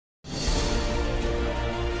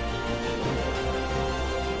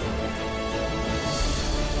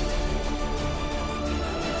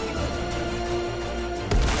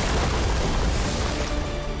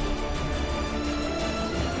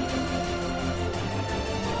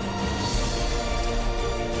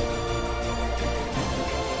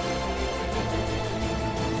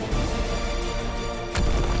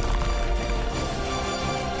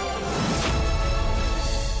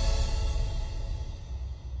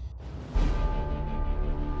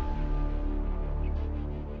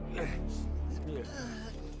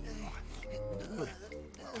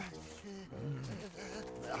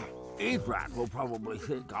Ebrat will probably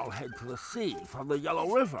think I'll head to the sea from the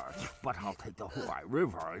Yellow River, but I'll take the Hawaii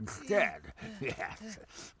River instead. Yes.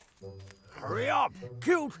 Hurry up!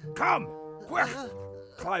 Cute, come! Quick!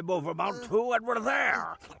 Climb over Mount 2 and we're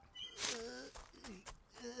there!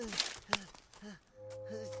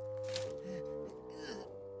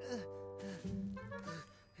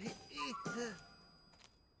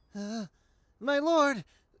 My lord,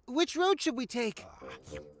 which road should we take?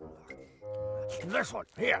 This one,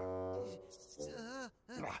 here.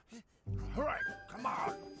 All right, come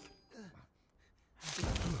on.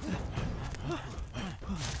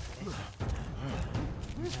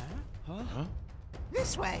 Huh?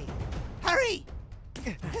 This way! Hurry!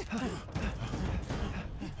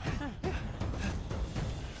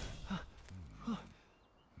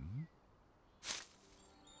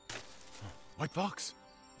 White Fox!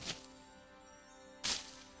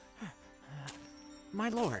 My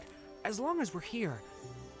lord, as long as we're here,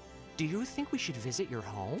 do you think we should visit your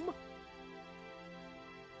home?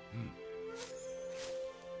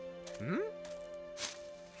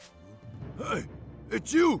 Hey,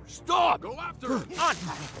 it's you! Stop! Go after him! On!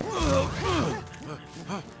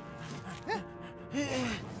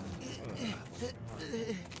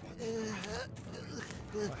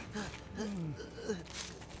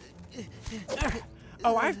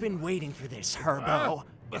 Oh, I've been waiting for this, Herbo.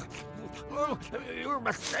 You're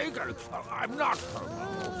mistaken. I'm not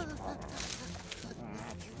Herbo.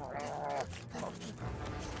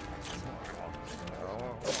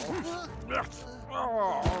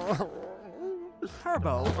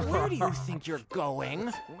 Herbo, where do you think you're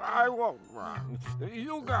going? I won't run.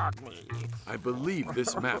 You got me. I believe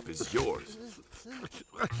this map is yours.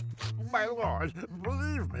 My lord,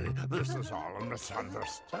 believe me, this is all a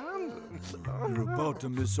misunderstanding. You're about to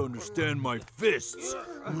misunderstand my fists.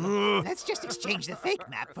 Let's just exchange the fake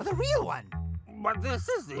map for the real one. But this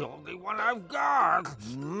is the only one I've got.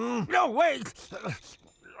 No, wait!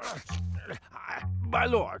 My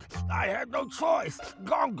lord, I had no choice.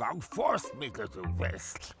 Gong Gong forced me to do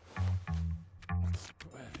this.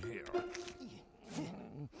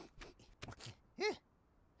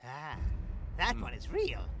 Ah, that one is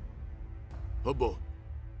real. Hubbo,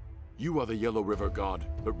 you are the Yellow River God,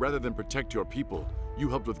 but rather than protect your people, you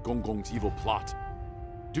helped with Gong Gong's evil plot.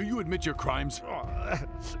 Do you admit your crimes?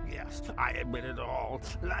 Yes, I admit it all.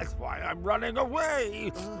 That's why I'm running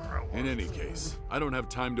away. In any case, I don't have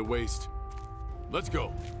time to waste. Let's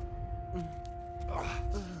go.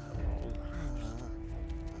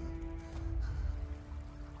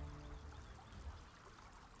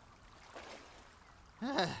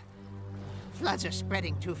 Floods are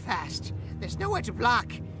spreading too fast. There's nowhere to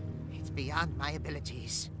block. It's beyond my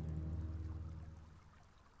abilities.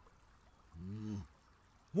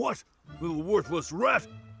 What? Little worthless rat?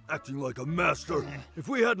 Acting like a master. If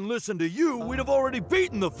we hadn't listened to you, we'd have already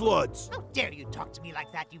beaten the floods. How dare you talk to me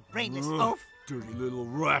like that, you brainless oaf! Dirty little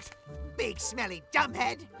rat. Big smelly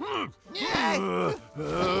dumbhead!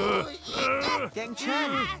 Gang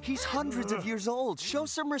Chen, he's hundreds of years old. Show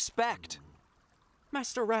some respect.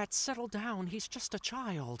 Master Rat, settle down. He's just a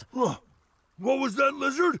child. Huh. What was that,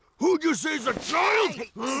 lizard? Who'd you say's a child?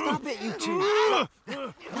 Hey, stop it, you two.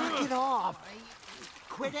 Knock it off.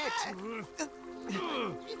 Quit it.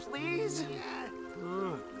 Please.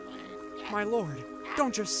 My lord,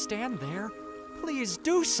 don't just stand there. Please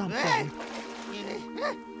do something.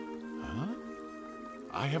 Huh?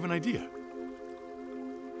 I have an idea.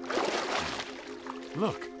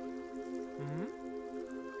 Look.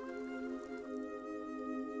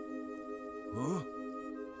 Huh?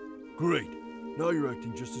 Great. Now you're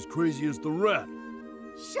acting just as crazy as the rat.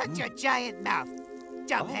 Shut your giant mouth,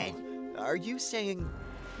 dumbhead. Oh, are you saying...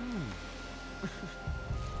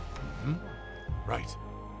 Right.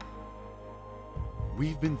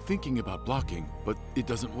 We've been thinking about blocking, but it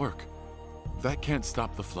doesn't work. That can't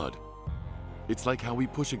stop the flood. It's like how we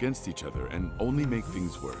push against each other and only make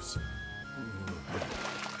things worse.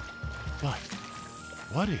 But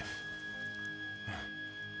what if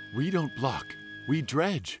we don't block, we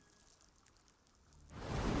dredge?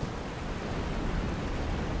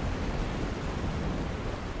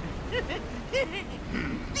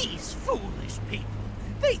 These foolish people.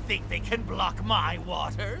 They think they can block my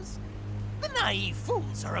waters. The naive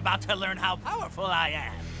fools are about to learn how powerful I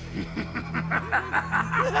am.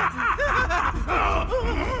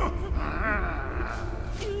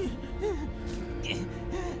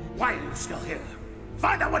 Why are you still here?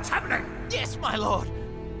 Find out what's happening! Yes, my lord.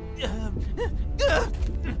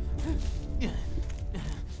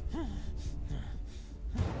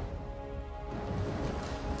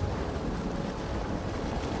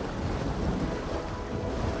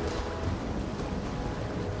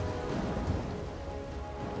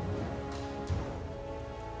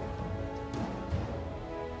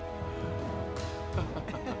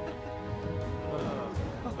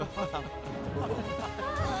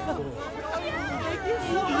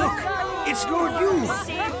 Look, it's Lord Yu.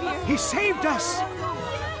 He saved us.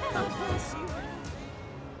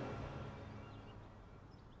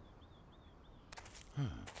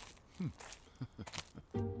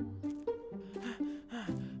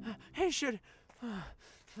 Hey,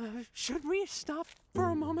 should we stop for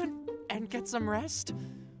a moment and get some rest?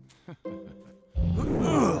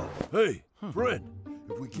 Hey, friend,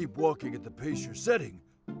 if we keep walking at the pace you're setting,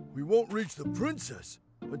 we won't reach the princess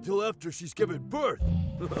until after she's given birth.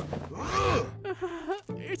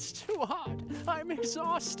 It's too hot. I'm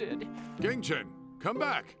exhausted. Gengchen, come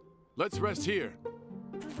back. Let's rest here.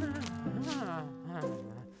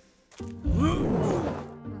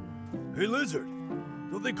 Hey, Lizard,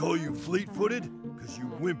 don't they call you fleet-footed? Because you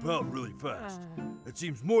wimp out really fast. It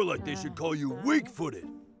seems more like they should call you weak-footed.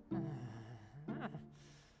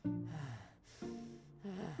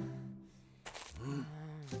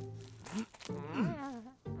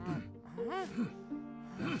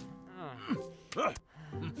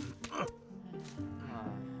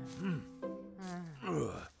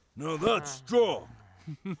 Now that's strong.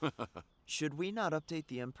 Should we not update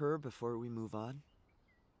the Emperor before we move on?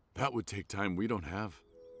 That would take time we don't have.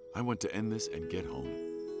 I want to end this and get home.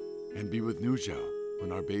 And be with Nu Zhao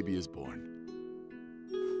when our baby is born.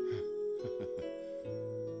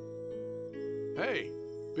 Hey,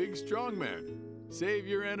 big strong man. Save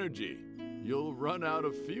your energy. You'll run out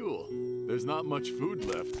of fuel. There's not much food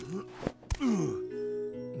left.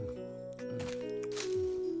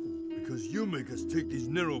 Because you make us take these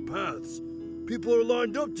narrow paths. People are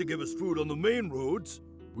lined up to give us food on the main roads.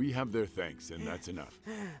 We have their thanks, and that's enough.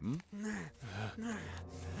 Hmm?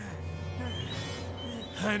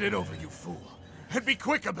 Hand it over, you fool. And be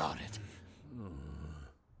quick about it.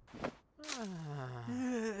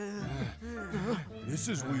 This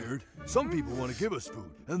is weird. Some people want to give us food,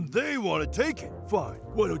 and they want to take it. Fine,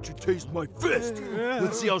 why don't you taste my fist?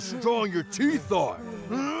 Let's see how strong your teeth are.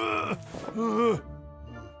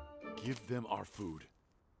 Give them our food.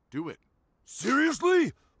 Do it.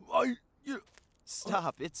 Seriously?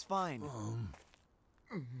 Stop, it's fine.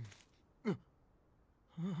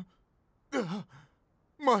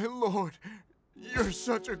 My lord, you're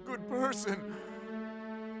such a good person.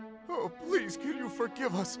 Oh, please, can you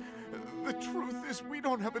forgive us? The truth is, we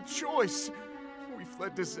don't have a choice. We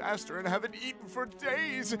fled disaster and haven't eaten for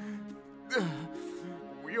days.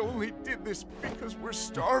 We only did this because we're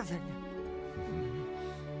starving.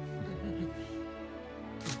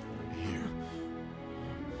 Here.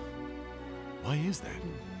 Why is that?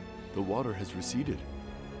 The water has receded.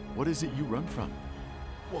 What is it you run from?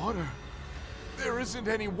 Water? There isn't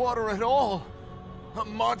any water at all. A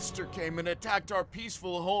monster came and attacked our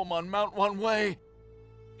peaceful home on Mount Wanwei.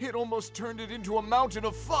 It almost turned it into a mountain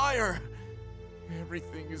of fire.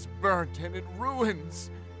 Everything is burnt and in ruins.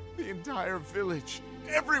 The entire village,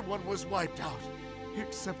 everyone was wiped out,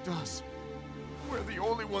 except us. We're the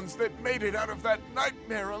only ones that made it out of that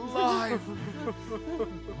nightmare alive.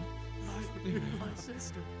 My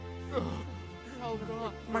sister. Oh,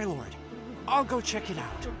 God. My lord, I'll go check it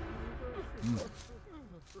out.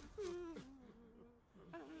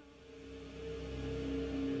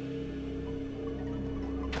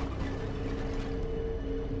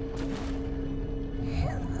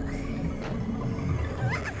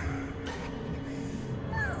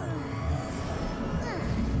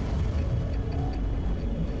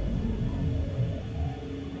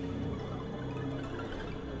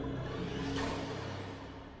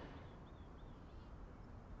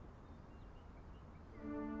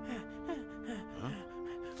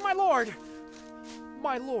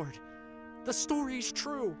 My lord, the story's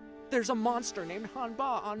true. There's a monster named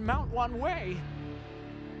Hanba on Mount Wanwei.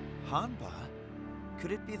 Hanba?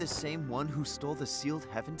 Could it be the same one who stole the sealed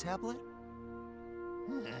heaven tablet?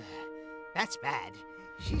 That's bad.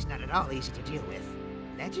 She's not at all easy to deal with.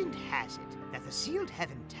 Legend has it that the sealed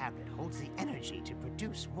heaven tablet holds the energy to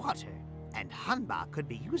produce water, and Hanba could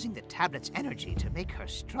be using the tablet's energy to make her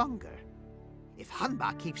stronger. If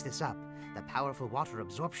Hanba keeps this up, the powerful water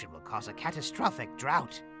absorption will cause a catastrophic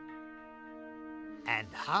drought. And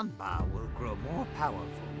Hanba will grow more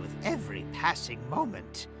powerful with every passing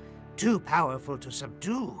moment. Too powerful to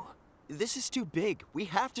subdue. This is too big. We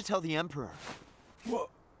have to tell the Emperor. What?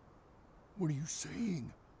 What are you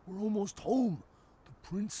saying? We're almost home. The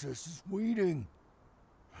princess is waiting.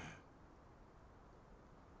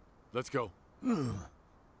 Let's go.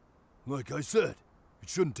 Like I said, it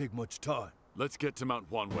shouldn't take much time. Let's get to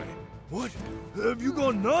Mount Wanwei. What? Have you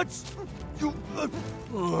gone nuts?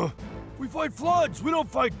 We fight floods, we don't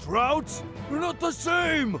fight droughts. We're not the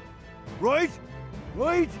same. Right?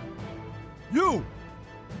 Right? You!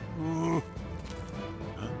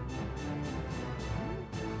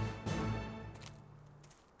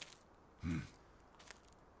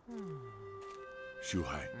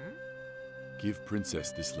 Shuhai, give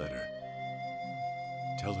Princess this letter.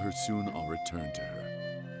 Tell her soon I'll return to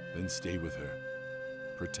her. Then stay with her.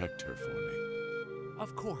 Protect her for me.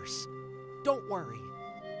 Of course. Don't worry.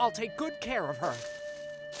 I'll take good care of her.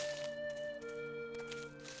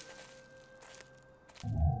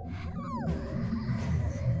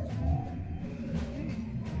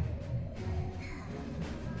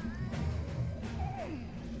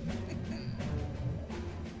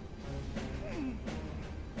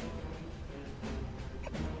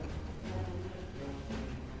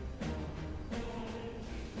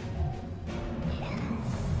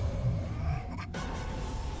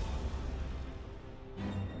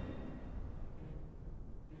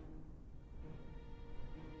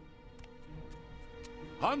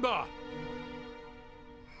 Hanba!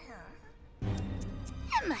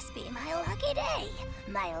 It must be my lucky day.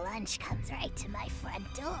 My lunch comes right to my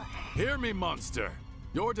front door. Hear me, monster!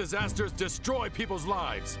 Your disasters destroy people's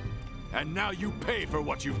lives. And now you pay for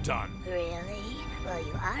what you've done. Really? Well,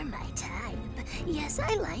 you are my type. Yes,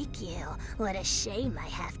 I like you. What a shame I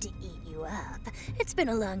have to eat you up. It's been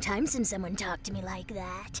a long time since someone talked to me like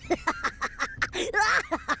that.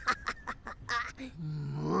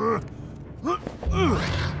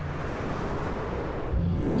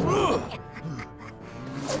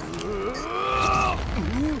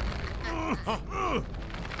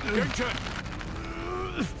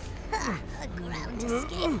 Ground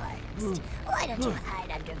escape artist. Why don't you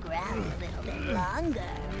hide underground a little bit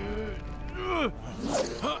longer?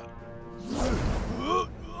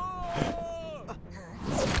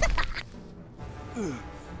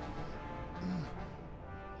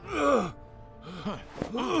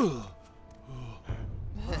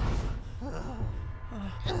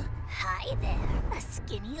 Hi there, a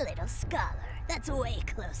skinny little scholar. That's way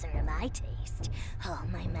closer to my taste. Oh,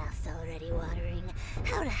 my mouth's already watering.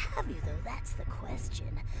 How to have you, though, that's the question.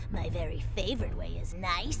 My very favorite way is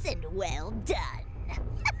nice and well done.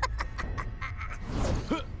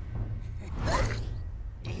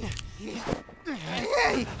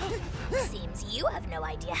 Seems you have no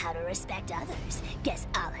idea how to respect others. Guess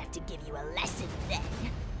I'll have to give you a lesson then.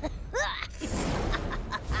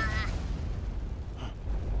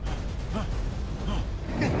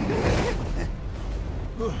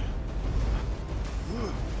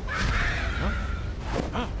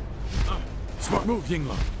 Smart move,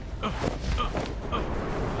 Yinglo.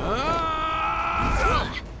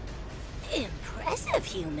 Impressive,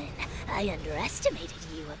 human. I underestimated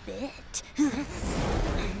you a bit.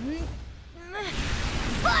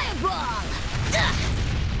 Fireball!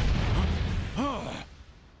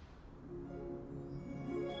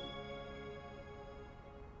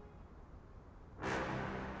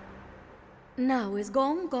 Now is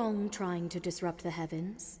Gong Gong trying to disrupt the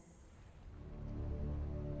heavens?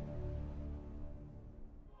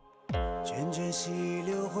 涓涓溪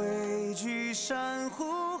流汇聚山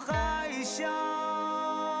湖海啸，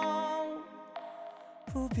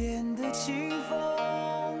不变的清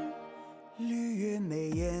风，绿月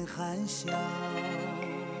眉眼含笑。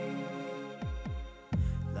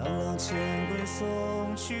朗朗乾坤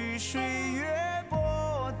送去，水月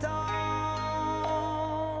波涛，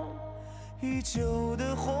依旧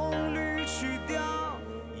的红绿去掉，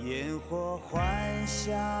烟火欢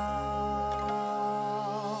笑。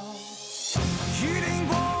 御灵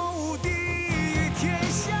光无敌于天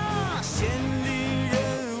下，仙灵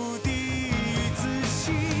人无敌于自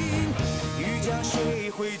信。欲将谁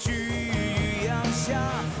汇聚于阳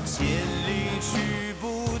下，千里。